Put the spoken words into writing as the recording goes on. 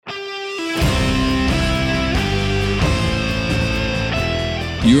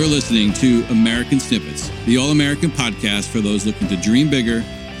You're listening to American Snippets, the all-American podcast for those looking to dream bigger,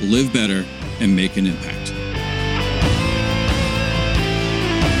 live better, and make an impact.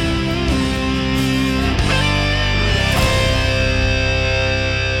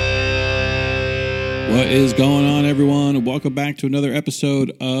 What is going on, everyone? Welcome back to another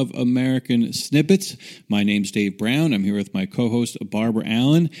episode of American Snippets. My name's Dave Brown. I'm here with my co-host, Barbara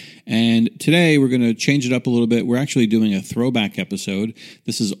Allen. And today we're going to change it up a little bit. We're actually doing a throwback episode.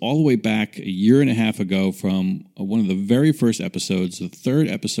 This is all the way back a year and a half ago from one of the very first episodes, the third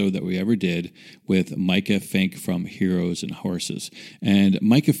episode that we ever did with Micah Fink from Heroes and Horses. And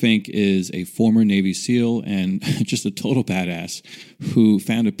Micah Fink is a former Navy SEAL and just a total badass who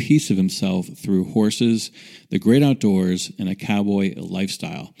found a piece of himself through horses, the great outdoors, and a cowboy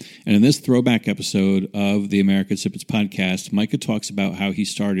lifestyle. And in this throwback episode of the American Snippets podcast, Micah talks about how he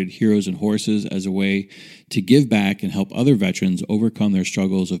started Heroes and Horses as a way to give back and help other veterans overcome their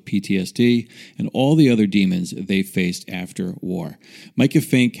struggles of PTSD and all the other demons they faced after war. Micah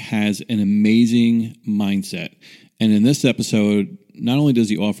Fink has an amazing mindset. And in this episode, not only does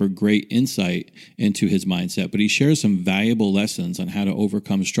he offer great insight into his mindset, but he shares some valuable lessons on how to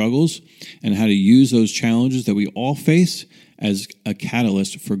overcome struggles and how to use those challenges that we all face as a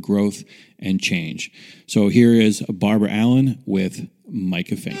catalyst for growth and change. So here is Barbara Allen with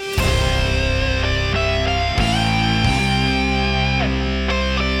Micah Fink.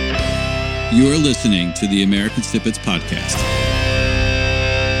 You're listening to the American Snippets podcast.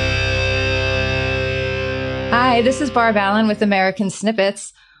 Hi, this is Barb Allen with American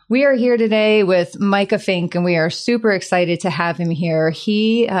Snippets. We are here today with Micah Fink, and we are super excited to have him here.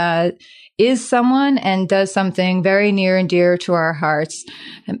 He is someone and does something very near and dear to our hearts.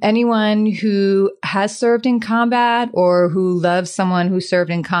 Anyone who has served in combat or who loves someone who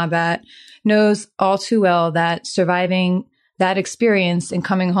served in combat knows all too well that surviving that experience and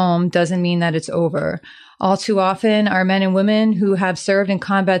coming home doesn't mean that it's over. All too often, our men and women who have served in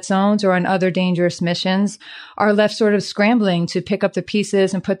combat zones or on other dangerous missions are left sort of scrambling to pick up the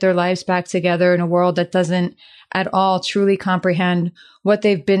pieces and put their lives back together in a world that doesn't at all truly comprehend what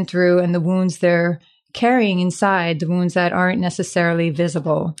they've been through and the wounds they're carrying inside, the wounds that aren't necessarily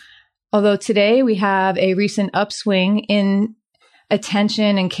visible. Although today we have a recent upswing in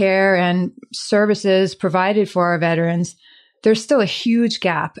attention and care and services provided for our veterans, there's still a huge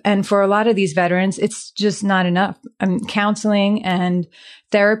gap. And for a lot of these veterans, it's just not enough. Counseling and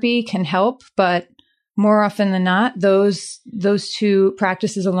therapy can help, but more often than not, those two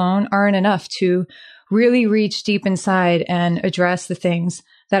practices alone aren't enough to really reach deep inside and address the things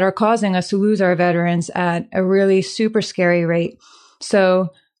that are causing us to lose our veterans at a really super scary rate.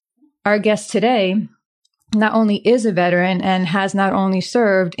 So our guest today not only is a veteran and has not only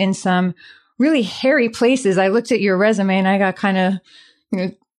served in some really hairy places. I looked at your resume and I got kind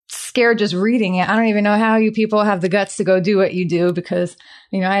of scared just reading it. I don't even know how you people have the guts to go do what you do because,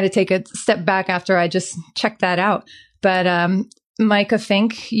 I had to take a step back after I just checked that out. But Micah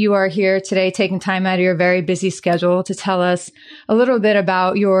Fink, you are here today taking time out of your very busy schedule to tell us a little bit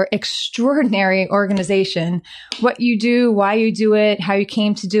about your extraordinary organization, what you do, why you do it, how you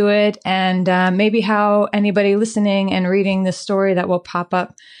came to do it, and maybe how anybody listening and reading this story that will pop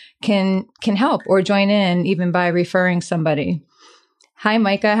up can help or join in even by referring somebody. Hi,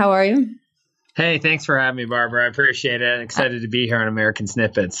 Micah. How are you? Hey, thanks for having me, Barbara. I appreciate it. I'm excited to be here on American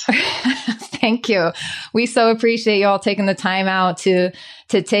Snippets. Thank you. We so appreciate you all taking the time out to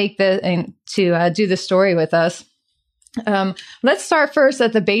take the to do the story with us. Let's start first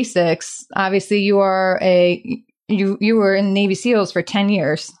at the basics. Obviously, you were in Navy SEALs for 10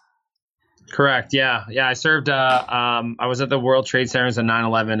 years. Correct. Yeah. I served, I was at the World Trade Centers on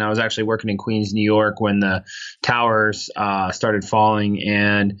 9/11. I was actually working in Queens, New York when the towers started falling.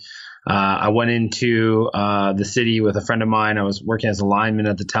 And I went into the city with a friend of mine. I was working as a lineman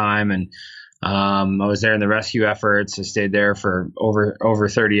at the time. And I was there in the rescue efforts. I stayed there for over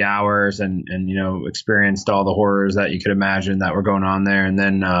 30 hours and experienced all the horrors that you could imagine that were going on there. And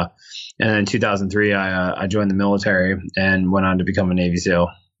then in 2003, I joined the military and went on to become a Navy SEAL.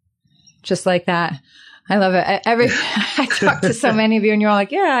 Just like that. I love it. I talked to so many of you and you're all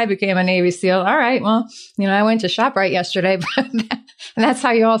like, yeah, I became a Navy SEAL. All right. Well, I went to ShopRite yesterday, but and that's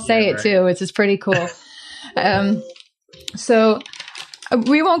how you all say it too, which is pretty cool. So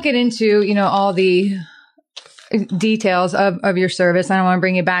we won't get into, all the details of your service. I don't want to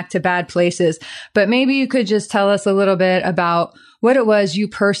bring you back to bad places, but maybe you could just tell us a little bit about what it was you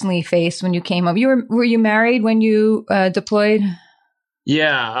personally faced when you came up. Were you married when you deployed?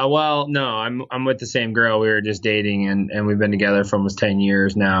 Yeah, well, no, I'm with the same girl. We were just dating, and we've been together for almost 10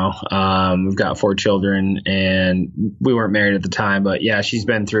 years now. We've got 4 children, and we weren't married at the time, but yeah, she's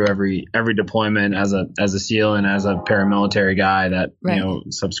been through every deployment as a SEAL and as a paramilitary guy that Right.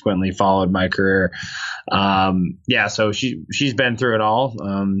 subsequently followed my career. Yeah, so she's been through it all.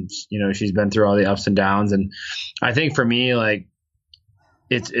 She's been through all the ups and downs, and I think for me, like,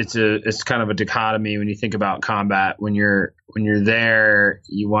 it's kind of a dichotomy when you think about combat. When you're there,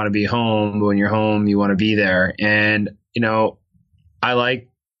 you want to be home. But when you're home, you want to be there. And I like,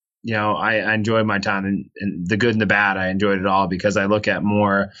 I enjoy my time, and the good and the bad. I enjoyed it all because I look at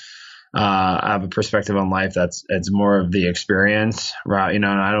more. I have a perspective on life it's more of the experience, right? And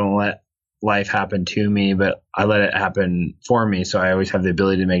I don't let life happen to me, but I let it happen for me. So I always have the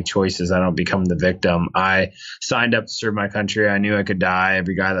ability to make choices. I don't become the victim. I signed up to serve my country. I knew I could die.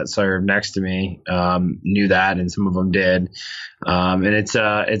 Every guy that served next to me knew that, and some of them did. And it's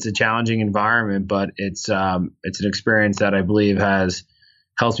a challenging environment, but it's an experience that I believe has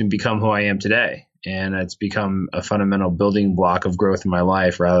helped me become who I am today. And it's become a fundamental building block of growth in my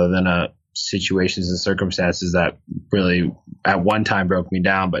life, rather than situations and circumstances that really at one time broke me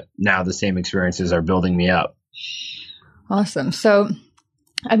down, but now the same experiences are building me up. Awesome. So,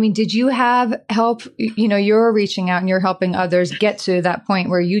 I mean, did you have help? You're reaching out and you're helping others get to that point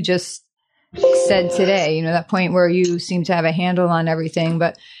where you just said today, that point where you seem to have a handle on everything.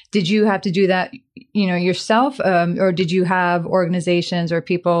 But did you have to do that, yourself? Or did you have organizations or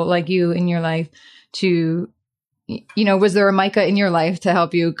people like you in your life to, was there a Micah in your life to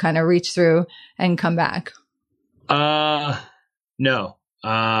help you kind of reach through and come back? No.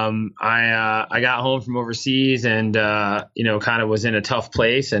 I got home from overseas and, kind of was in a tough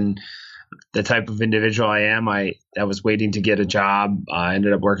place, and the type of individual I am, I was waiting to get a job. I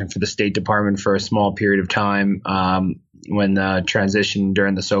ended up working for the State Department for a small period of time, when the transition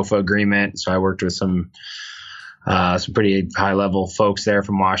during the SOFA agreement. So I worked with some pretty high level folks there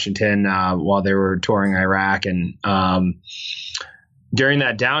from Washington, while they were touring Iraq. And, during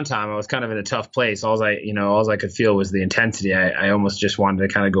that downtime, I was kind of in a tough place. All I could feel was the intensity. I almost just wanted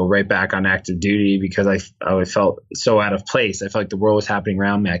to kind of go right back on active duty because I felt so out of place. I felt like the world was happening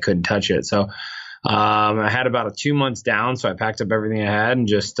around me. I couldn't touch it. So, I had about 2 months down. So I packed up everything I had and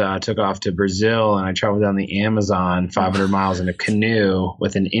just, took off to Brazil, and I traveled down the Amazon 500 miles in a canoe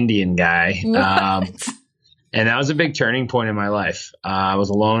with an Indian guy. And that was a big turning point in my life. I was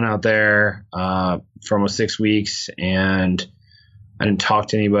alone out there, for almost 6 weeks, and I didn't talk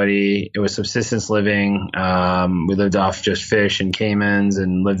to anybody. It was subsistence living. We lived off just fish and caimans,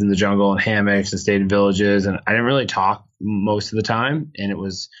 and lived in the jungle in hammocks and stayed in villages. And I didn't really talk most of the time. And it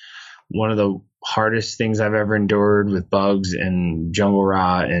was one of the hardest things I've ever endured, with bugs and jungle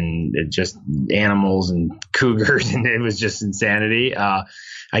rot and just animals and cougars. And it was just insanity.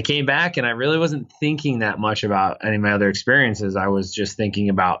 I came back and I really wasn't thinking that much about any of my other experiences. I was just thinking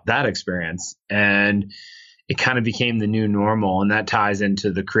about that experience. And it kind of became the new normal, and that ties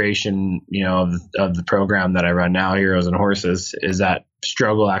into the creation, of the program that I run now, Heroes and Horses. Is that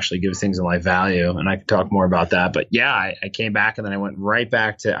struggle actually gives things in life value, and I can talk more about that. But yeah, I came back, and then I went right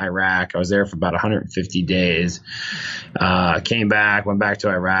back to Iraq. I was there for about 150 days. Came back, went back to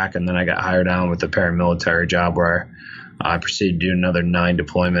Iraq, and then I got hired on with a paramilitary job where I proceeded to do another 9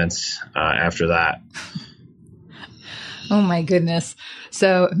 deployments after that. Oh my goodness.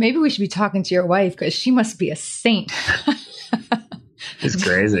 So maybe we should be talking to your wife, because she must be a saint. It's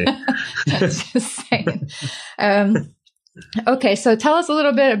crazy. Just saying. Okay. So tell us a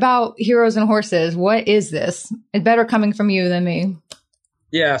little bit about Heroes and Horses. What is this? It's better coming from you than me.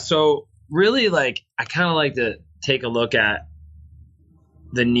 Yeah. So really, I kind of like to take a look at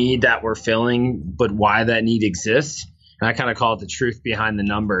the need that we're filling, but why that need exists. And I kind of call it the truth behind the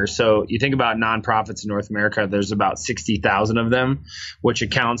numbers. So you think about nonprofits in North America, there's about 60,000 of them, which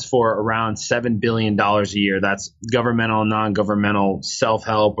accounts for around $7 billion a year. That's governmental, non-governmental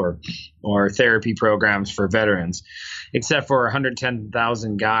self-help or therapy programs for veterans. Except for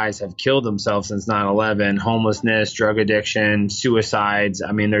 110,000 guys have killed themselves since 9/11, homelessness, drug addiction, suicides.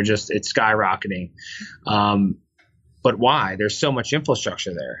 I mean, it's skyrocketing. But why? There's so much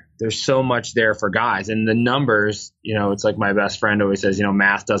infrastructure there. There's so much there for guys. And the numbers, it's like my best friend always says,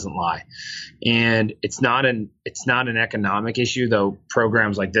 math doesn't lie. And it's not an economic issue, though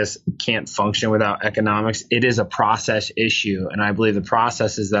programs like this can't function without economics. It is a process issue. And I believe the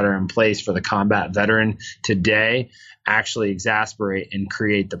processes that are in place for the combat veteran today actually exasperate and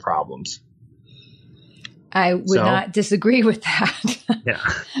create the problems. I would not disagree with that.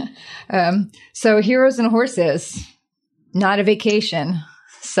 Yeah. So Heroes and Horses, not a vacation.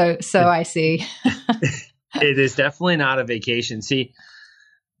 So I see. It is definitely not a vacation. See,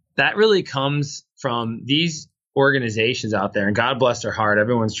 that really comes from these organizations out there, and God bless their heart.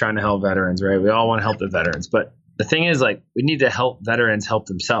 Everyone's trying to help veterans, right? We all want to help the veterans. But the thing is, like, we need to help veterans help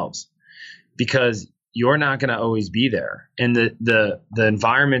themselves, because you're not going to always be there. And the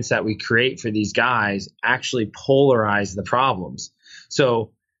environments that we create for these guys actually polarize the problems.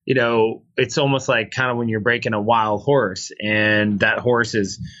 So, you know, it's almost like kind of when you're breaking a wild horse, and that horse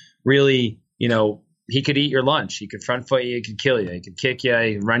is really, you know, he could eat your lunch. He could front foot you. He could kill you. He could kick you.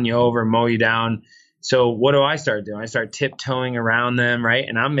 He could run you over, mow you down. So what do I start doing? I start tiptoeing around them, right?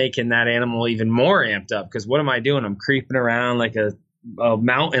 And I'm making that animal even more amped up, because what am I doing? I'm creeping around like a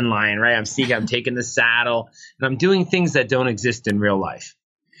mountain lion, right? I'm taking the saddle, and I'm doing things that don't exist in real life.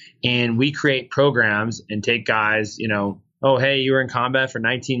 And we create programs and take guys, you know, oh, hey, you were in combat for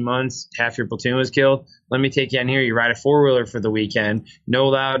 19 months. Half your platoon was killed. Let me take you in here. You ride a four-wheeler for the weekend. No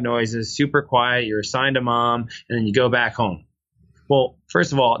loud noises, super quiet. You're assigned a mom, and then you go back home. Well,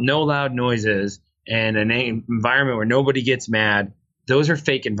 first of all, no loud noises and an environment where nobody gets mad, those are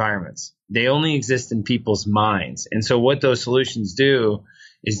fake environments. They only exist in people's minds. And so what those solutions do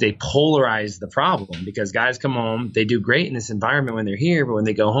is they polarize the problem, because guys come home, they do great in this environment when they're here, but when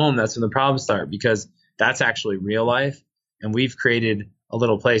they go home, that's when the problems start, because that's actually real life. And we've created a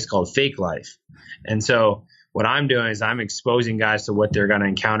little place called fake life. And so what I'm doing is I'm exposing guys to what they're going to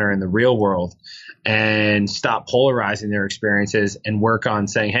encounter in the real world, and stop polarizing their experiences and work on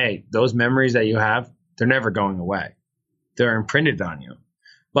saying, hey, those memories that you have, they're never going away. They're imprinted on you.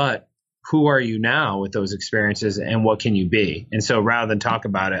 But who are you now with those experiences, and what can you be? And so rather than talk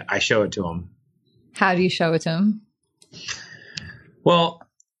about it, I show it to them. How do you show it to them? Well,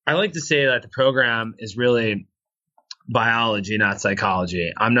 I like to say that the program is really biology, not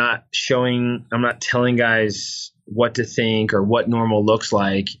psychology. I'm not telling guys what to think or what normal looks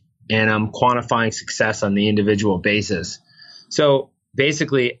like, and I'm quantifying success on the individual basis. So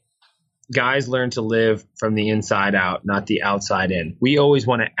basically, guys learn to live from the inside out, not the outside in. We always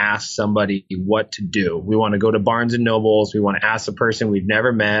want to ask somebody what to do. We want to go to Barnes and Nobles. We want to ask a person we've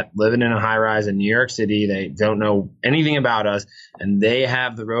never met, living in a high rise in New York City. They don't know anything about us, and they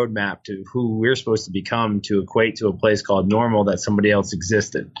have the roadmap to who we're supposed to become to equate to a place called normal that somebody else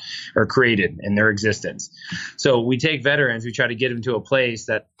existed or created in their existence. So we take veterans, we try to get them to a place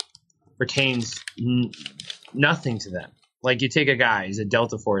that pertains nothing to them. Like, you take a guy, he's a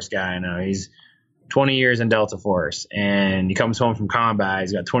Delta Force guy. I know he's 20 years in Delta Force, and he comes home from combat.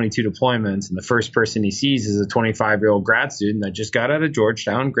 He's got 22 deployments, and the first person he sees is a 25-year-old grad student that just got out of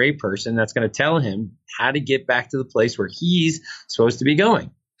Georgetown, great person that's going to tell him how to get back to the place where he's supposed to be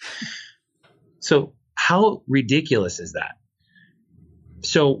going. So how ridiculous is that?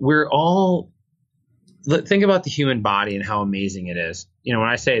 So think about the human body and how amazing it is. You know, when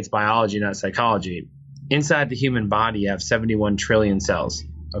I say it's biology, not psychology, inside the human body, you have 71 trillion cells,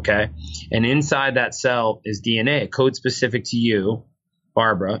 okay? And inside that cell is DNA, a code specific to you,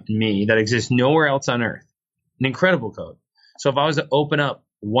 Barbara, and me, that exists nowhere else on Earth. An incredible code. So if I was to open up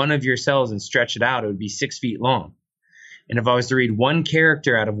one of your cells and stretch it out, it would be 6 feet long. And if I was to read one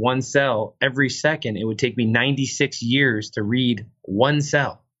character out of one cell every second, it would take me 96 years to read one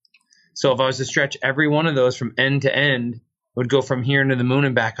cell. So if I was to stretch every one of those from end to end, it would go from here into the moon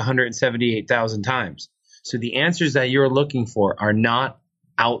and back 178,000 times. So the answers that you're looking for are not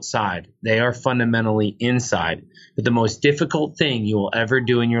outside. They are fundamentally inside. But the most difficult thing you will ever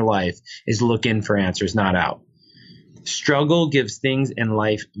do in your life is look in for answers, not out. Struggle gives things in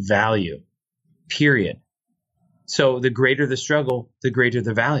life value, period. So the greater the struggle, the greater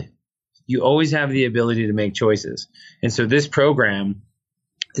the value. You always have the ability to make choices. And so this program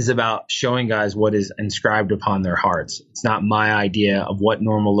is about showing guys what is inscribed upon their hearts. It's not my idea of what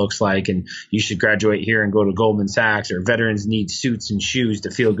normal looks like, and you should graduate here and go to Goldman Sachs, or veterans need suits and shoes to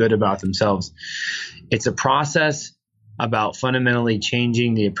feel good about themselves. It's a process about fundamentally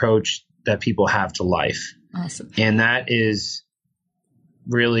changing the approach that people have to life. Awesome. And that is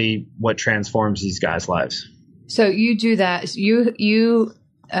really what transforms these guys' lives. So you do that. You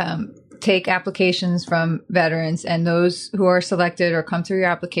take applications from veterans, and those who are selected or come through your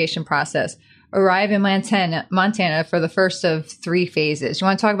application process arrive in Montana for the first of 3 phases. You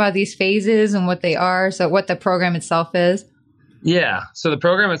want to talk about these phases and what they are? So what the program itself is? Yeah. So the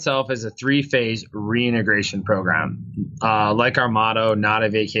program itself is a 3-phase reintegration program. Like our motto, not a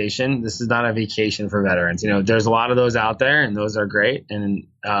vacation. This is not a vacation for veterans. You know, there's a lot of those out there, and those are great. And,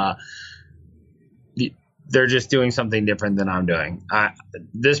 they're just doing something different than I'm doing.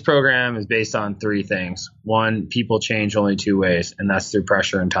 This program is based on 3 things. 1, people change only 2 ways, and that's through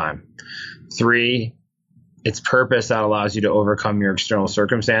pressure and time. 3, it's purpose that allows you to overcome your external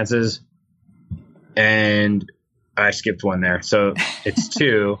circumstances. And I skipped one there. So it's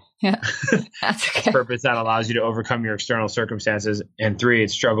 2. Yeah, that's okay. Purpose that allows you to overcome your external circumstances. And 3,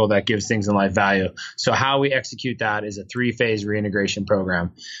 it's struggle that gives things in life value. So how we execute that is a 3-phase reintegration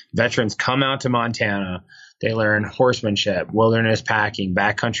program. Veterans come out to Montana. They learn horsemanship, wilderness packing,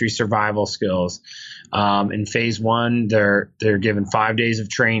 backcountry survival skills. In phase 1, they're given 5 days of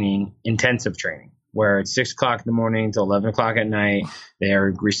training, intensive training, where it's 6 o'clock in the morning to 11 o'clock at night. They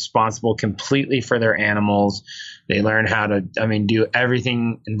are responsible completely for their animals. They learn how to, do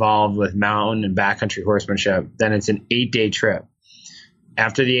everything involved with mountain and backcountry horsemanship. Then it's an 8-day trip.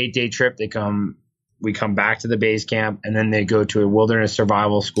 After the 8-day trip, we come back to the base camp, and then they go to a wilderness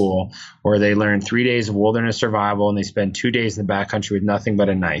survival school where they learn 3 days of wilderness survival, and they spend 2 days in the backcountry with nothing but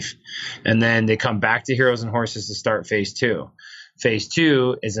a knife. And then they come back to Heroes and Horses to start phase 2. Phase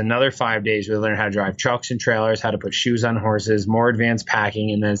 2 is another 5 days where they learn how to drive trucks and trailers, how to put shoes on horses, more advanced packing,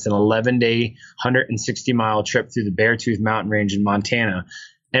 and then it's an 11-day, 160-mile trip through the Beartooth Mountain Range in Montana.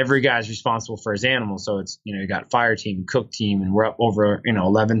 Every guy's responsible for his animal. So it's, you got fire team, cook team, and we're up over,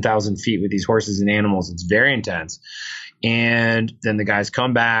 11,000 feet with these horses and animals. It's very intense. And then the guys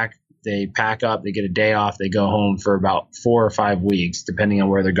come back, they pack up, they get a day off, they go home for about 4 or 5 weeks, depending on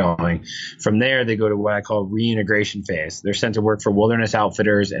where they're going. From there, they go to what I call reintegration phase. They're sent to work for wilderness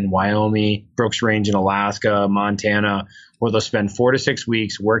outfitters in Wyoming, Brooks Range in Alaska, Montana, where they'll spend 4 to 6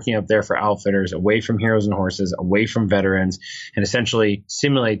 weeks working up there for outfitters, away from Heroes and Horses, away from veterans, and essentially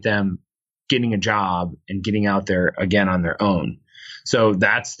simulate them getting a job and getting out there again on their own. So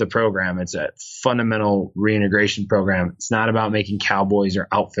that's the program. It's a fundamental reintegration program. It's not about making cowboys or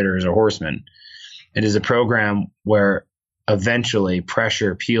outfitters or horsemen. It is a program where eventually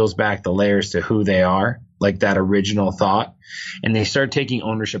pressure peels back the layers to who they are, like that original thought, and they start taking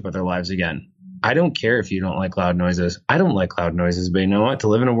ownership of their lives again. I don't care if you don't like loud noises. I don't like loud noises, but you know what? To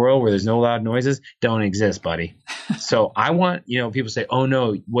live in a world where there's no loud noises don't exist, buddy. So I want, people say, oh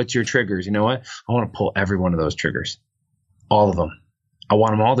no, what's your triggers? You know what? I want to pull every one of those triggers, all of them. I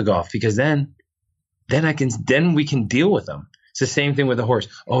want them all to go off, because then we can deal with them. It's the same thing with a horse.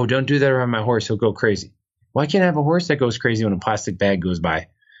 Oh, don't do that around my horse. He'll go crazy. Why can't I have a horse that goes crazy when a plastic bag goes by?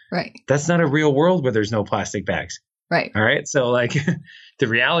 Right. That's not a real world where there's no plastic bags. Right. All right. So the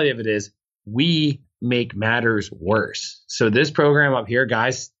reality of it is we make matters worse. So this program up here,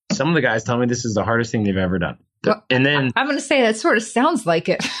 guys, some of the guys tell me this is the hardest thing they've ever done. Well, and then I'm going to say that sort of sounds like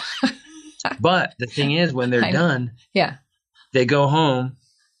it. But the thing is, when they're done, they go home.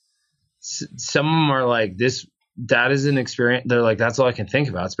 Some of them are like, that is an experience. They're like, that's all I can think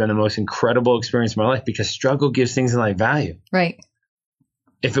about. It's been the most incredible experience of my life, because struggle gives things in life value. Right.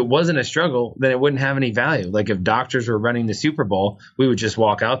 If it wasn't a struggle, then it wouldn't have any value. Like if doctors were running the Super Bowl, we would just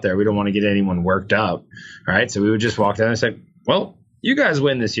walk out there. We don't want to get anyone worked up. All right. So we would just walk down and say, well, you guys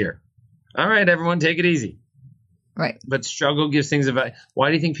win this year. All right, everyone, take it easy. Right. But struggle gives things a value. Why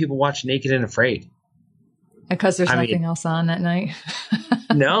do you think people watch Naked and Afraid? Because there's nothing else on that night.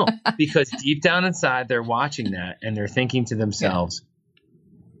 No, because deep down inside, they're watching that and they're thinking to themselves,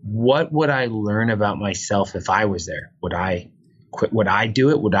 what would I learn about myself if I was there? Would I quit? Would I do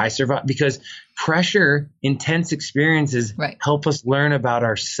it? Would I survive? Because pressure, intense experiences help us learn about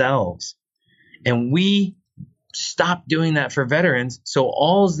ourselves. And we stop doing that for veterans. So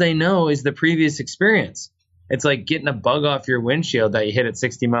all they know is the previous experience. It's like getting a bug off your windshield that you hit at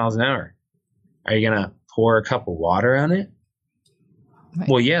 60 miles an hour. Are you going to pour a cup of water on it? Right.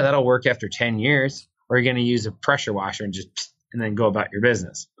 Well, yeah, that'll work after 10 years. Or you're going to use a pressure washer and then go about your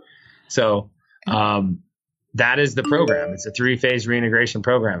business. So that is the program. It's a 3-phase reintegration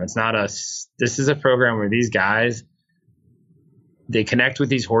program. It's not this is a program where these guys, they connect with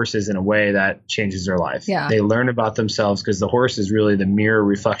these horses in a way that changes their life. Yeah. They learn about themselves, because the horse is really the mirror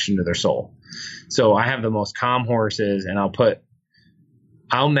reflection of their soul. So I have the most calm horses, and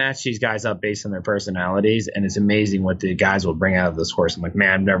I'll match these guys up based on their personalities, and it's amazing what the guys will bring out of this horse. I'm like,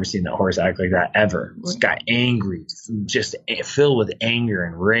 man, I've never seen that horse act like that ever. This guy angry, just filled with anger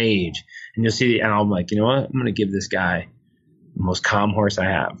and rage. And you'll see, and I'm like, you know what? I'm going to give this guy the most calm horse I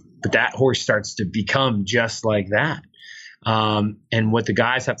have. But that horse starts to become just like that. And what the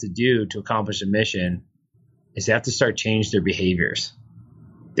guys have to do to accomplish a mission is they have to start change their behaviors.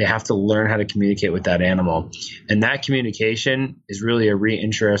 They have to learn how to communicate with that animal. And that communication is really a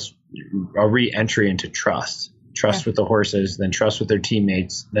re-entry into trust. Trust with the horses, then trust with their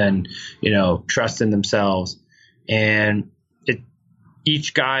teammates, then, trust in themselves. And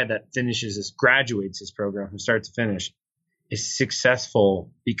each guy that graduates this program from start to finish is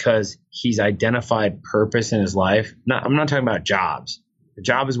successful because he's identified purpose in his life. I'm not talking about jobs. A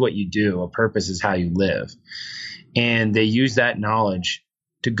job is what you do. A purpose is how you live. And they use that knowledge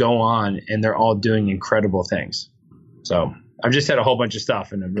to go on, and they're all doing incredible things. So I've just said a whole bunch of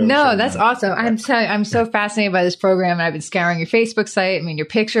stuff. And really no, that's awesome. I'm so fascinated by this program, and I've been scouring your Facebook site. I mean, your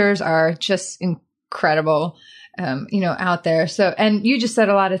pictures are just incredible, out there. So, and you just said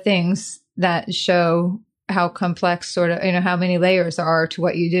a lot of things that show how complex sort of, how many layers there are to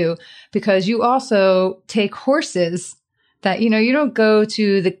what you do, because you also take horses that, you don't go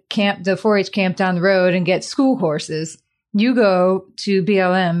to the 4-H camp down the road and get school horses. You go to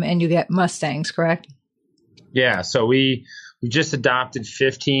BLM and you get Mustangs, correct? Yeah. So we just adopted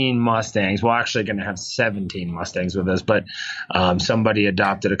 15 Mustangs. We're actually going to have 17 Mustangs with us, but somebody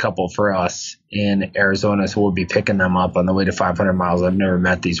adopted a couple for us in Arizona, so we'll be picking them up on the way to 500 miles. I've never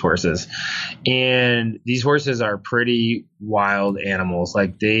met these horses. And these horses are pretty wild animals.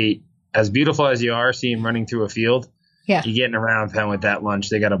 Like, as beautiful as you are, seeing running through a field, yeah, you get in a round pen with that lunch.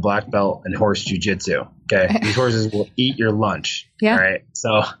 They got a black belt in horse jiu-jitsu. Okay. These horses will eat your lunch. Yeah. All right.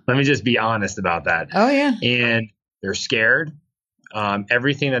 So let me just be honest about that. Oh, yeah. And they're scared.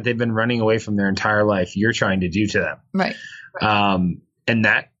 Everything that they've been running away from their entire life, you're trying to do to them. Right. And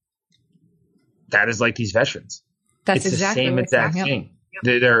that is like these veterans. That's it's exactly the same exact thing.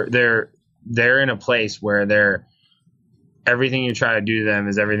 Yep. They're in a place where everything you try to do to them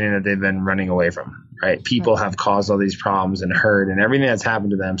is everything that they've been running away from. Right. People have caused all these problems and hurt and everything that's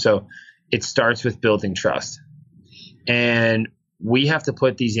happened to them. So it starts with building trust. And we have to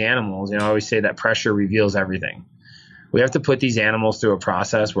put these animals, I always say that pressure reveals everything. We have to put these animals through a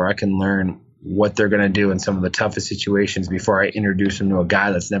process where I can learn what they're going to do in some of the toughest situations before I introduce them to a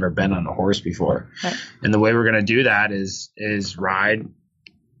guy that's never been on a horse before. Right. And the way we're going to do that is ride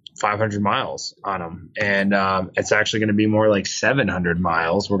 500 miles on them. And it's actually going to be more like 700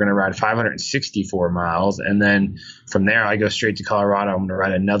 miles. We're going to ride 564 miles. And then from there, I go straight to Colorado. I'm going to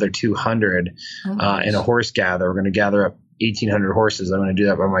ride another 200 in a horse gather. We're going to gather up 1,800 horses. I'm going to do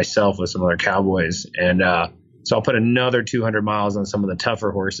that by myself with some other cowboys. And so I'll put another 200 miles on some of the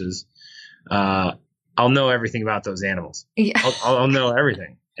tougher horses. I'll know everything about those animals. Yeah. I'll know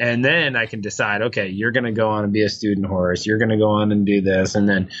everything. And then I can decide, okay, you're going to go on and be a student horse. You're going to go on and do this. And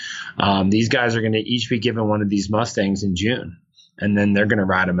then these guys are going to each be given one of these Mustangs in June. And then they're going to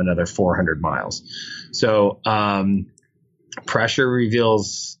ride them another 400 miles. So pressure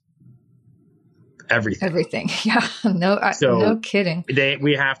reveals everything. Everything. Yeah. No kidding.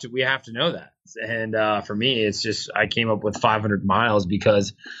 We have to know that. And for me, it's just I came up with 500 miles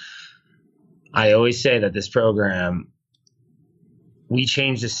because I always say that this program, we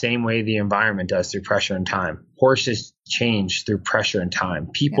change the same way the environment does through pressure and time. Horses change through pressure and time.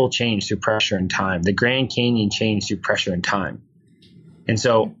 People change through pressure and time. The Grand Canyon changed through pressure and time. And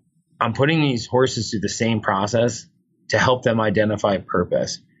so I'm putting these horses through the same process to help them identify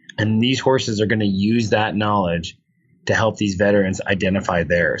purpose. And these horses are going to use that knowledge to help these veterans identify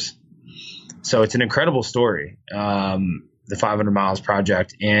theirs. So it's an incredible story, the 500 Miles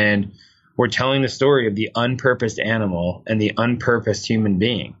Project. And we're telling the story of the unpurposed animal and the unpurposed human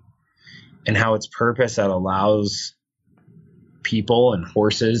being and how it's purpose that allows people and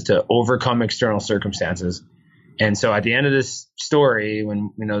horses to overcome external circumstances. And so at the end of this story,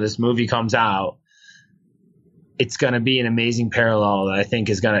 when this movie comes out, it's going to be an amazing parallel that I think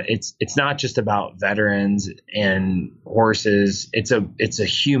is going to, it's not just about veterans and horses. It's a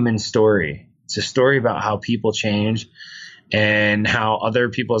human story. It's a story about how people change and how other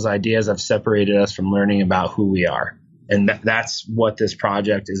people's ideas have separated us from learning about who we are. And that's what this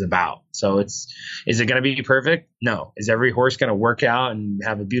project is about. So is it going to be perfect? No. Is every horse going to work out and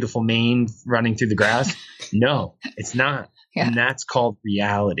have a beautiful mane running through the grass? No, it's not. Yeah. And that's called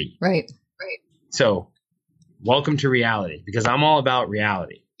reality. Right. So welcome to reality, because I'm all about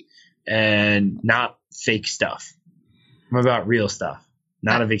reality and not fake stuff. I'm about real stuff,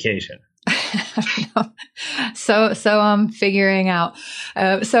 not a vacation. So I'm figuring out.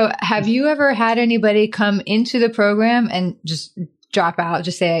 So have you ever had anybody come into the program and just drop out,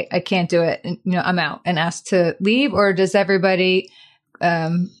 just say, I can't do it, and, I'm out, and ask to leave? Or does everybody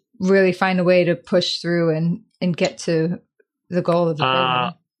really find a way to push through and get to the goal of the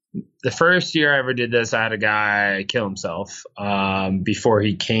program? The first year I ever did this, I had a guy kill himself before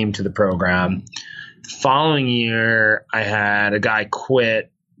he came to the program. The following year, I had a guy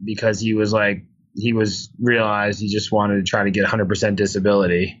quit because he realized he just wanted to try to get 100%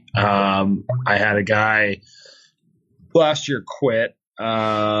 disability. I had a guy last year quit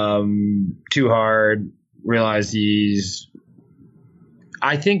too hard, realized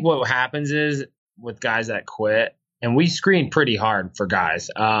I think what happens is with guys that quit, and we screened pretty hard for guys.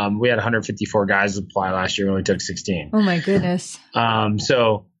 We had 154 guys apply last year. We only took 16. Oh my goodness.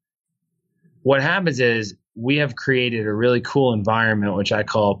 So what happens is we have created a really cool environment, which I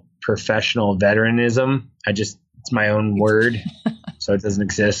call professional veteranism. I just It's my own word. So it doesn't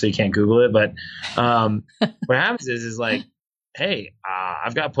exist. So you can't Google it. But what happens is like, hey,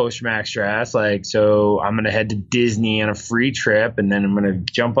 I've got post-traumatic stress. Like, so I'm going to head to Disney on a free trip, and then I'm going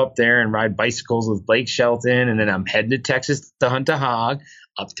to jump up there and ride bicycles with Blake Shelton. And then I'm heading to Texas to hunt a hog,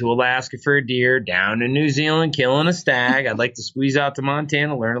 up to Alaska for a deer, down to New Zealand, killing a stag. I'd like to squeeze out to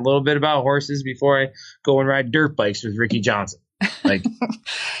Montana, learn a little bit about horses before I go and ride dirt bikes with Ricky Johnson. Like,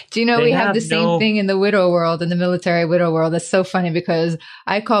 do you know we have the same thing in the widow world, in the military widow world? That's so funny because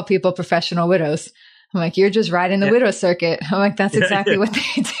I call people professional widows. I'm like, you're just riding the widow circuit. I'm like, that's exactly what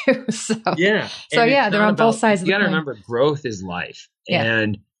they do. So they're on both sides of the coin. You got to remember, growth is life,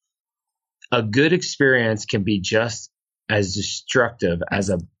 and a good experience can be just as destructive as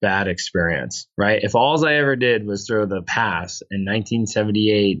a bad experience, right? If all I ever did was throw the pass in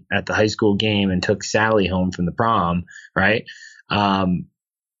 1978 at the high school game and took Sally home from the prom, right?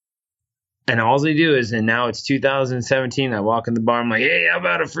 And all they do is, and now it's 2017, I walk in the bar, I'm like, hey, how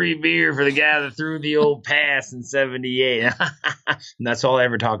about a free beer for the guy that threw the old pass in 78? And that's all I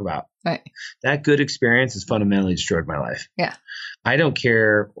ever talk about. Right. That good experience has fundamentally destroyed my life. Yeah. I don't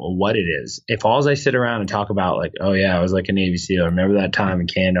care what it is. If all I sit around and talk about, like, oh yeah, I was like a Navy SEAL, remember that time in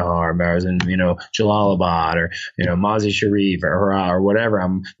Kandahar, I was in, Jalalabad, or, Mazi Sharif or whatever.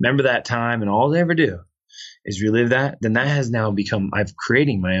 Remember that time, and all I ever do is relive that, then that has now become, I'm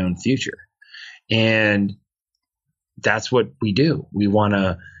creating my own future. And that's what we do. We want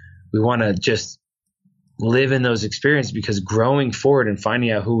to just live in those experiences, because growing forward and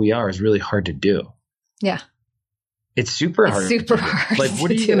finding out who we are is really hard to do. Yeah. It's super hard. Super hard. Like,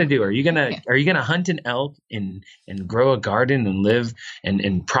 what are you going to do? Are you going to hunt an elk and grow a garden and live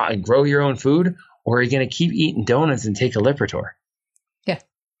and grow your own food? Or are you going to keep eating donuts and take a Lipitor? Yeah.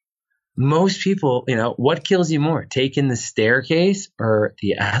 Most people, what kills you more, taking the staircase or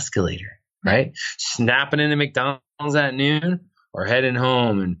the escalator? Right? Snapping into McDonald's at noon, or heading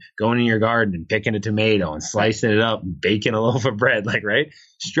home and going in your garden and picking a tomato and slicing it up and baking a loaf of bread. Like, right?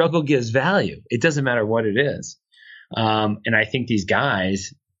 Struggle gives value. It doesn't matter what it is. And I think these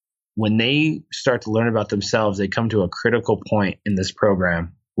guys, when they start to learn about themselves, they come to a critical point in this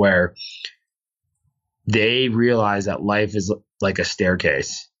program where they realize that life is like a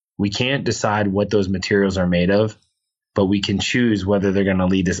staircase. We can't decide what those materials are made of, but we can choose whether they're going to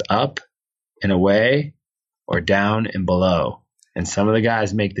lead us up and away or down and below. And some of the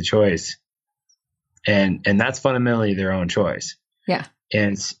guys make the choice, and that's fundamentally their own choice. Yeah.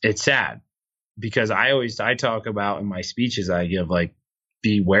 And it's sad, because I talk about in my speeches I give, like,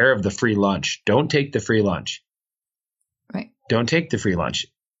 beware of the free lunch. Don't take the free lunch. Right. Don't take the free lunch.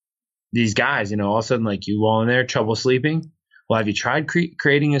 These guys, all of a sudden, like, you all in there, trouble sleeping. Well, have you tried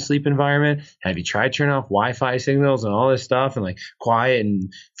creating a sleep environment? Have you tried turning off Wi-Fi signals and all this stuff, and like quiet,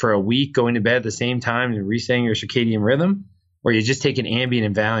 and for a week going to bed at the same time and resetting your circadian rhythm? Or you just take an Ambien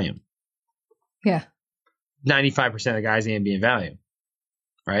and Valium? Yeah. 95% of the guys Ambien and Valium,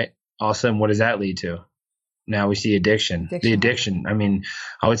 right? All of a sudden, what does that lead to? Now we see addiction. The addiction. I mean,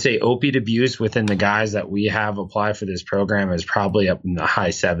 I would say opiate abuse within the guys that we have apply for this program is probably up in the high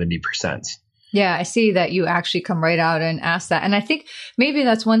 70%. Yeah, I see that you actually come right out and ask that. And I think maybe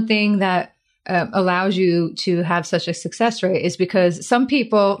that's one thing that allows you to have such a success rate, is because some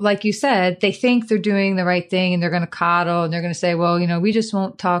people, like you said, they think they're doing the right thing and they're going to coddle and they're going to say, well, we just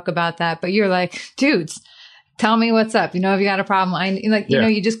won't talk about that. But you're like, dudes, tell me what's up. If you got a problem,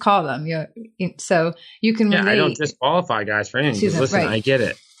 you just call them. So you can relate. I don't disqualify guys for anything. Listen, right. I get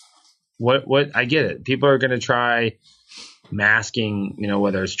it. I get it. People are going to try masking,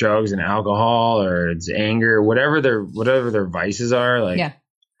 whether it's drugs and alcohol or it's anger, whatever their vices are. Like, yeah.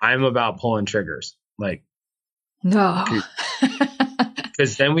 I'm about pulling triggers. Like, no,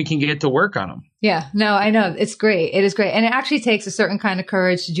 because then we can get to work on them. Yeah, no, I know. It's great. It is great. And it actually takes a certain kind of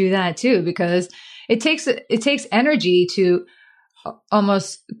courage to do that too, because it takes energy to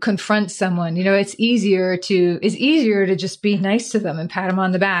almost confront someone. It's easier to just be nice to them and pat them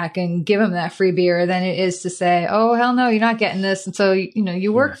on the back and give them that free beer than it is to say, oh, hell no, you're not getting this. And so,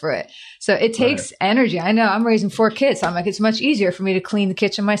 you work for it. So it takes energy. I know I'm raising 4 kids. So I'm like, it's much easier for me to clean the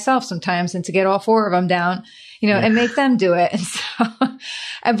kitchen myself sometimes than to get all 4 of them down, and make them do it. And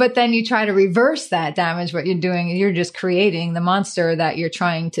so, but then you try to reverse that damage. What you're doing, you're just creating the monster that you're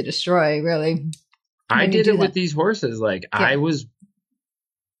trying to destroy, really. I did it with these horses. Like, yeah. I was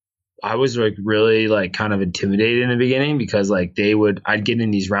like really like kind of intimidated in the beginning, because like I'd get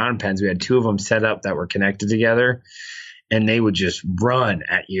in these round pens. We had 2 of them set up that were connected together, and they would just run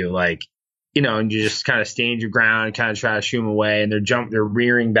at you, like, and you just kind of stand your ground and kind of try to shoo them away, and they're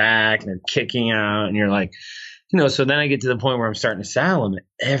rearing back and they're kicking out, and you're like, so then I get to the point where I'm starting to saddle him.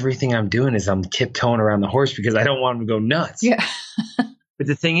 Everything I'm doing is I'm tiptoeing around the horse because I don't want him to go nuts. Yeah. But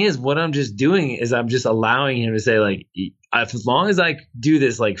the thing is, what I'm just doing is I'm just allowing him to say, like, as long as I do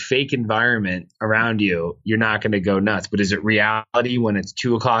this like fake environment around you, you're not going to go nuts. But is it reality when it's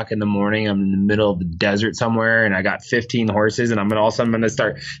 2:00 in the morning? I'm in the middle of the desert somewhere and I got 15 horses and all of a sudden I'm going to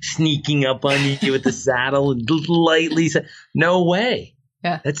start sneaking up on you with the saddle and lightly. No way.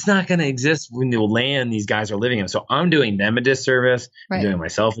 Yeah. That's not going to exist when the land these guys are living in. So I'm doing them a disservice. Right. I'm doing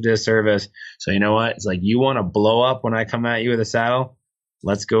myself a disservice. So you know what? It's like, you want to blow up when I come at you with a saddle?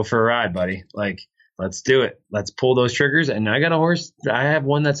 Let's go for a ride, buddy. Like, let's do it. Let's pull those triggers. And I got a horse. I have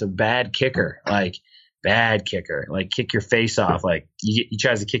one that's a bad kicker, like kick your face off. Like he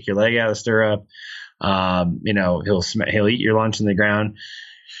tries to kick your leg out of the stirrup. He'll eat your lunch in the ground.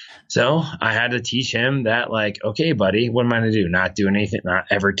 So I had to teach him that, like, okay, buddy, what am I going to do? Not do anything, not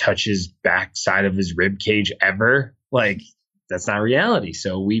ever touch his backside of his rib cage ever. Like, that's not reality.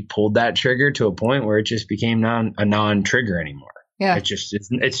 So we pulled that trigger to a point where it just became a non-trigger anymore. Yeah.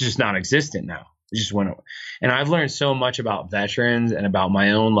 It's just non-existent now. It just went away. And I've learned so much about veterans and about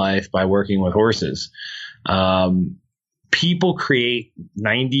my own life by working with horses. People create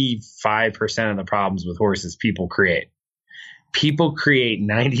 95% of the problems with horses. People create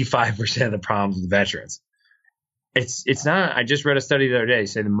 95% of the problems with veterans. It's not. I just read a study the other day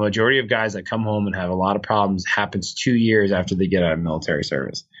say the majority of guys that come home and have a lot of problems happens 2 years after they get out of military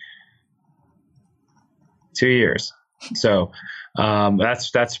service. 2 years. So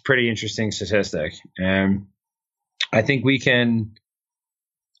that's a pretty interesting statistic, and I think we can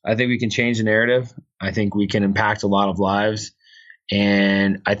change the narrative. I think we can impact a lot of lives,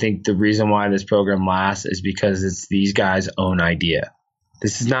 and I think the reason why this program lasts is because it's these guys' own idea.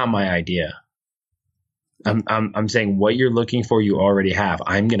 This is not my idea. I'm saying what you're looking for, you already have.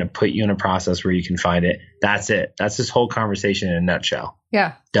 I'm going to put you in a process where you can find it. That's it. That's this whole conversation in a nutshell.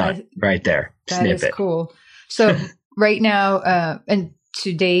 Yeah. Done. Right there. That is cool. So right now, and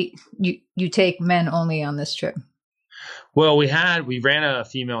to date, you take men only on this trip. Well, we ran a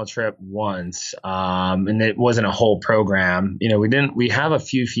female trip once, and it wasn't a whole program. We have a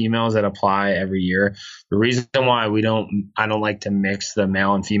few females that apply every year. The reason why I don't like to mix the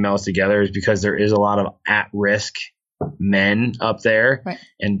male and females together is because there is a lot of at-risk men up there. Right.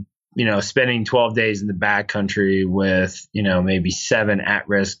 And, spending 12 days in the backcountry with, maybe 7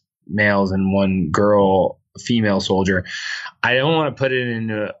 at-risk males and 1 female soldier. I don't want to put it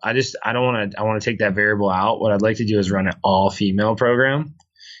into, I want to take that variable out. What I'd like to do is run an all female program.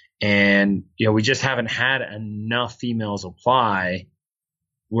 And, we just haven't had enough females apply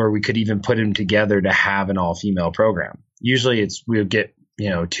where we could even put them together to have an all female program. Usually we'll get,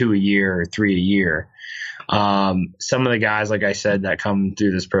 2 a year or 3 a year. Some of the guys, like I said, that come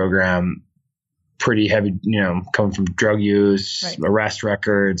through this program, pretty heavy, coming from drug use, right, arrest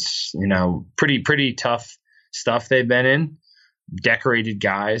records, pretty tough stuff they've been in. Decorated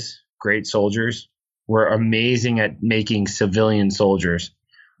guys, great soldiers. We're amazing at making civilian soldiers.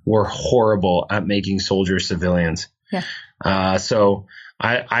 We're horrible at making soldiers civilians. Yeah. So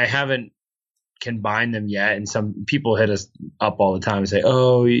I haven't combined them yet. And some people hit us up all the time and say,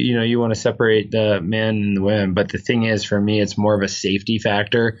 oh, you want to separate the men and the women. But the thing is, for me, it's more of a safety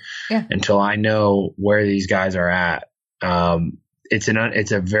factor. Yeah. Until I know where these guys are at. It's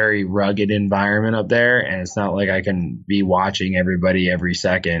a very rugged environment up there, and it's not like I can be watching everybody every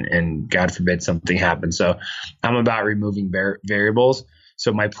second and God forbid something happens. So I'm about removing variables.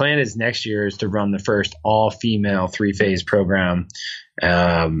 So my plan is next year is to run the first all female 3-phase program.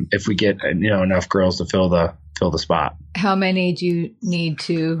 If we get, enough girls to fill the spot. How many do you need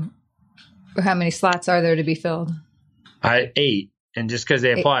or how many slots are there to be filled? 8. And just because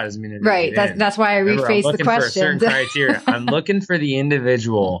they apply doesn't mean right. That's why I rephrased the question. For a certain criteria. I'm looking for the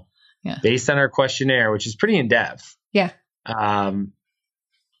individual based on our questionnaire, which is pretty in depth. Yeah.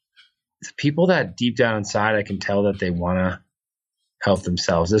 People that deep down inside, I can tell that they want to help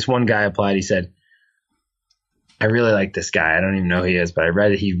themselves. This one guy applied. He said, I really like this guy. I don't even know who he is, but I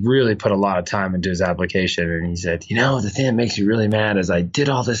read that he really put a lot of time into his application. And he said, the thing that makes me really mad is I did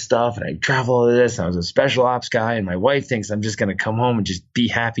all this stuff and I traveled all this and I was a special ops guy. And my wife thinks I'm just going to come home and just be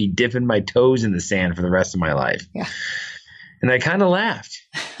happy dipping my toes in the sand for the rest of my life. Yeah. And I kind of laughed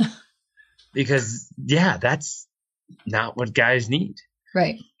because, that's not what guys need.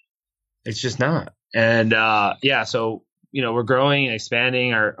 Right. It's just not. And, so we're growing and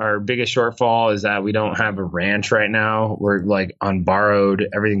expanding. Our biggest shortfall is that we don't have a ranch right now. We're like on borrowed,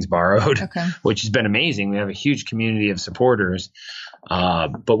 everything's borrowed, okay, which has been amazing. We have a huge community of supporters.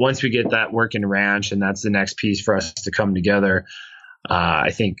 But once we get that working ranch, and that's the next piece for us to come together,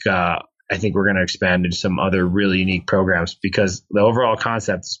 I think I think we're going to expand into some other really unique programs, because the overall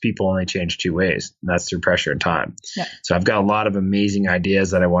concept is people only change two ways, and that's through pressure and time. Yeah. So I've got a lot of amazing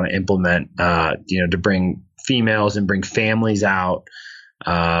ideas that I want to implement, to bring females and bring families out.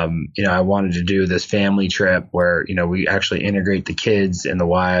 I wanted to do this family trip where, we actually integrate the kids and the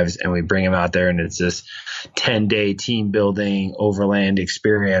wives and we bring them out there, and it's this 10-day team building overland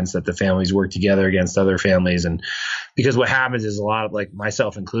experience that the families work together against other families. And because what happens is a lot of, like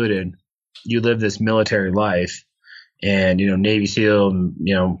myself included, you live this military life and, Navy SEAL,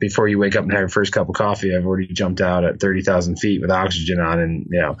 and, before you wake up and have your first cup of coffee, I've already jumped out at 30,000 feet with oxygen on, and,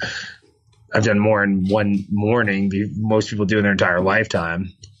 I've done more in one morning than most people do in their entire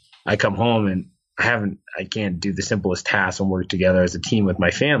lifetime. I come home and I can't do the simplest tasks and work together as a team with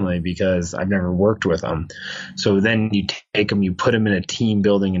my family because I've never worked with them. So then you take them, you put them in a team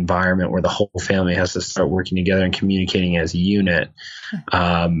building environment where the whole family has to start working together and communicating as a unit.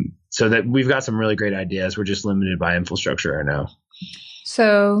 So that we've got some really great ideas. We're just limited by infrastructure right now.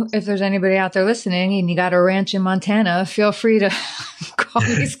 So if there's anybody out there listening and you got a ranch in Montana, feel free to call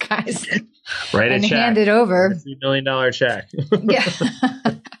these guys and hand it over. $3 million check. Yeah.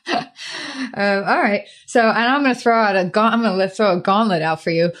 All right. So, and I'm going to throw out a gauntlet out for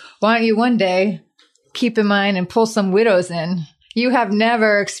you. Why don't you one day keep in mind and pull some widows in? You have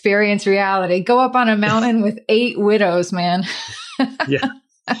never experienced reality. Go up on a mountain with 8 widows, man. Yeah.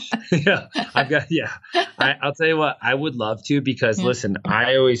 Yeah, I'll tell you what, I would love to, because listen,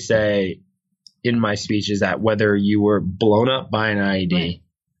 I always say in my speeches that whether you were blown up by an IED, right,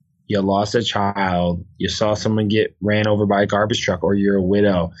 you lost a child, you saw someone get ran over by a garbage truck, or you're a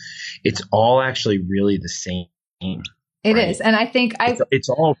widow, it's all actually really the same. It is. And I think it's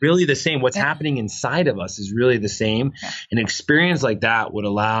all really the same. What's happening inside of us is really the same. Yeah. An experience like that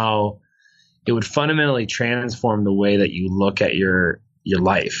it would fundamentally transform the way that you look at your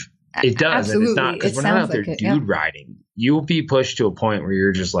life. It does. Absolutely. And it's not, because we're not out there dude riding. You'll be pushed to a point where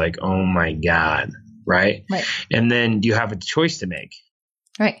you're just like, oh my God. Right. And then you have a choice to make.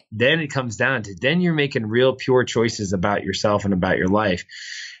 Right. Then it comes down to, then you're making real pure choices about yourself and about your life.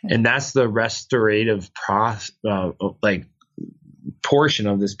 And that's the restorative portion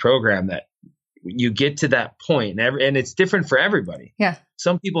of this program, that you get to that point, and it's different for everybody. Yeah.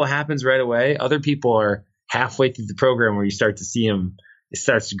 Some people it happens right away. Other people are halfway through the program where you start to see them, it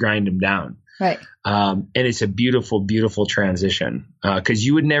starts to grind them down. Right. And it's a beautiful, beautiful transition. Cause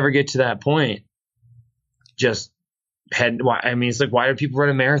you would never get to that point. It's like, why do people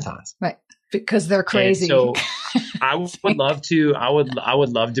run marathons? Right. Because they're crazy. And so I would love to, I'd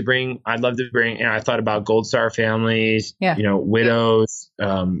love to bring, and I thought about Gold Star families, widows.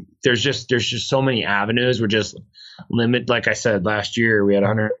 There's just so many avenues. We're just like I said, last year we had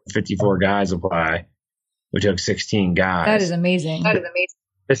 154 guys apply. We took 16 guys. That is amazing.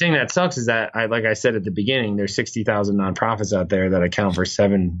 The thing that sucks is that, like I said at the beginning, there's 60,000 nonprofits out there that account for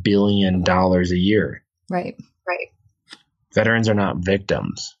 $7 billion a year. Right. Veterans are not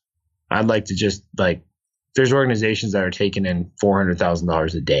victims. I'd like to just there's organizations that are taking in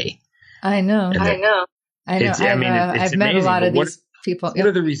 $400,000 a day. I know. I've met a lot of these people. What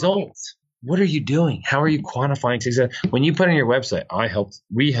are the results? What are you doing? How are you quantifying success? When you put on your website,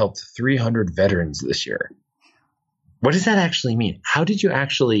 we helped 300 veterans this year. What does that actually mean? How did you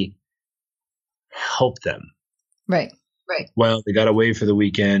actually help them? Right. Well, they got away for the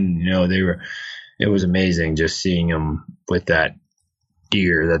weekend. It was amazing just seeing them with that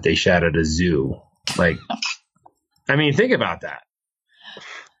deer that they shot at a zoo. Think about that.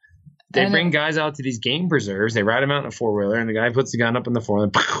 They bring guys out to these game preserves. They ride them out in a 4-wheeler, and the guy puts the gun up in the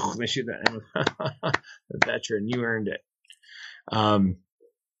 4-wheeler. They shoot that. The veteran, you earned it.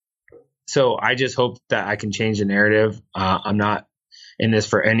 So I just hope that I can change the narrative. I'm not in this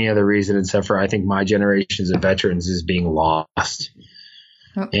for any other reason except for I think my generations of veterans is being lost.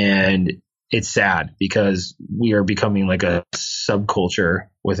 Oh. And it's sad because we are becoming like a subculture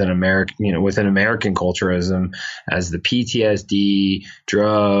within American culturism, as the PTSD,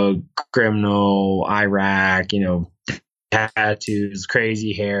 drug, criminal, Iraq, tattoos,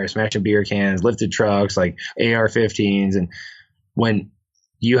 crazy hair, smashing beer cans, lifted trucks, like AR-15s. And when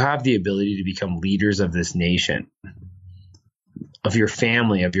you have the ability to become leaders of this nation, of your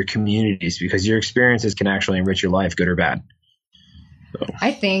family, of your communities, because your experiences can actually enrich your life, good or bad. So.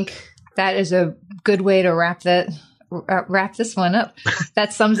 I think that is a good way to wrap this one up.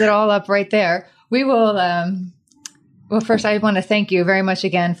 That sums it all up right there. We will, first I want to thank you very much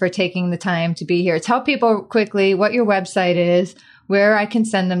again for taking the time to be here. Tell people quickly what your website is, where I can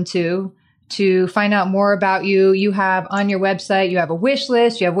send them to find out more about you. You have on your website, you have a wish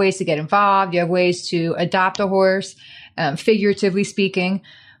list, you have ways to get involved, you have ways to adopt a horse, figuratively speaking.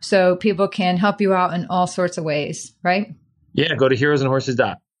 so people can help you out in all sorts of ways, right? Yeah, go to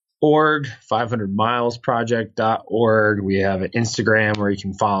heroesandhorses.org, 500milesproject.org. We have an Instagram where you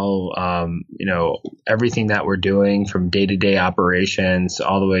can follow, everything that we're doing from day-to-day operations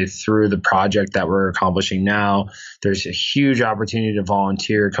all the way through the project that we're accomplishing now. There's a huge opportunity to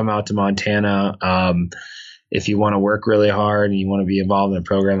volunteer. Come out to Montana. If you want to work really hard and you want to be involved in a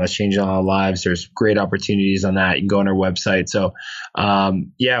program that's changing a lot of lives, there's great opportunities on that. You can go on our website. So,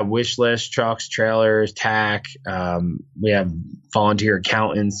 wish list, trucks, trailers, tack. We have volunteer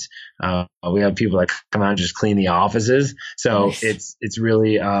accountants. We have people that come out and just clean the offices. So nice. It's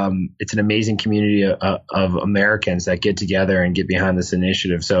really, it's an amazing community of Americans that get together and get behind this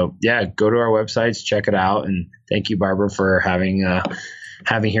initiative. So yeah, go to our websites, check it out. And thank you, Barbara, for having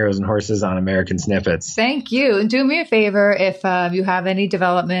Heroes and Horses on American Snippets. Thank you. And do me a favor, if you have any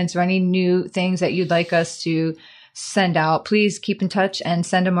developments or any new things that you'd like us to send out, please keep in touch and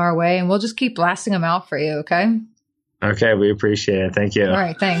send them our way, and we'll just keep blasting them out for you, okay? Okay, we appreciate it. Thank you. All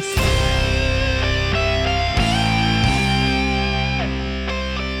right, thanks.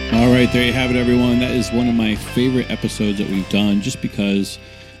 All right, there you have it, everyone. That is one of my favorite episodes that we've done, just because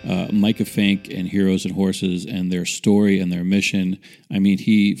Micah Fink and Heroes and Horses and their story and their mission. I mean,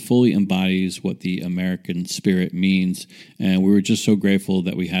 he fully embodies what the American spirit means. And we were just so grateful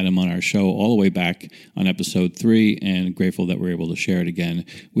that we had him on our show all the way back on episode 3, and grateful that we're able to share it again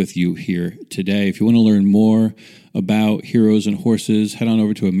with you here today. If you want to learn more about Heroes and Horses, head on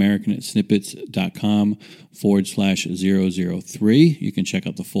over to americansnippets.com/003. You can check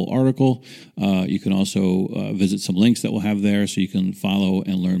out the full article. You can also visit some links that we'll have there so you can follow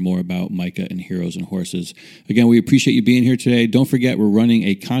and learn more about Micah and Heroes and Horses. Again, we appreciate you being here today. Don't forget, we're running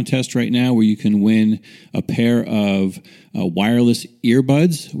a contest right now where you can win a pair of wireless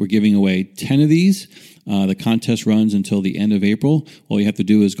earbuds. We're giving away 10 of these. The contest runs until the end of April. All you have to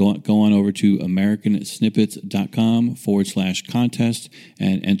do is go on over to americansnippets.com/contest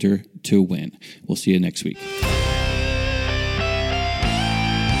and enter to win. We'll see you next week.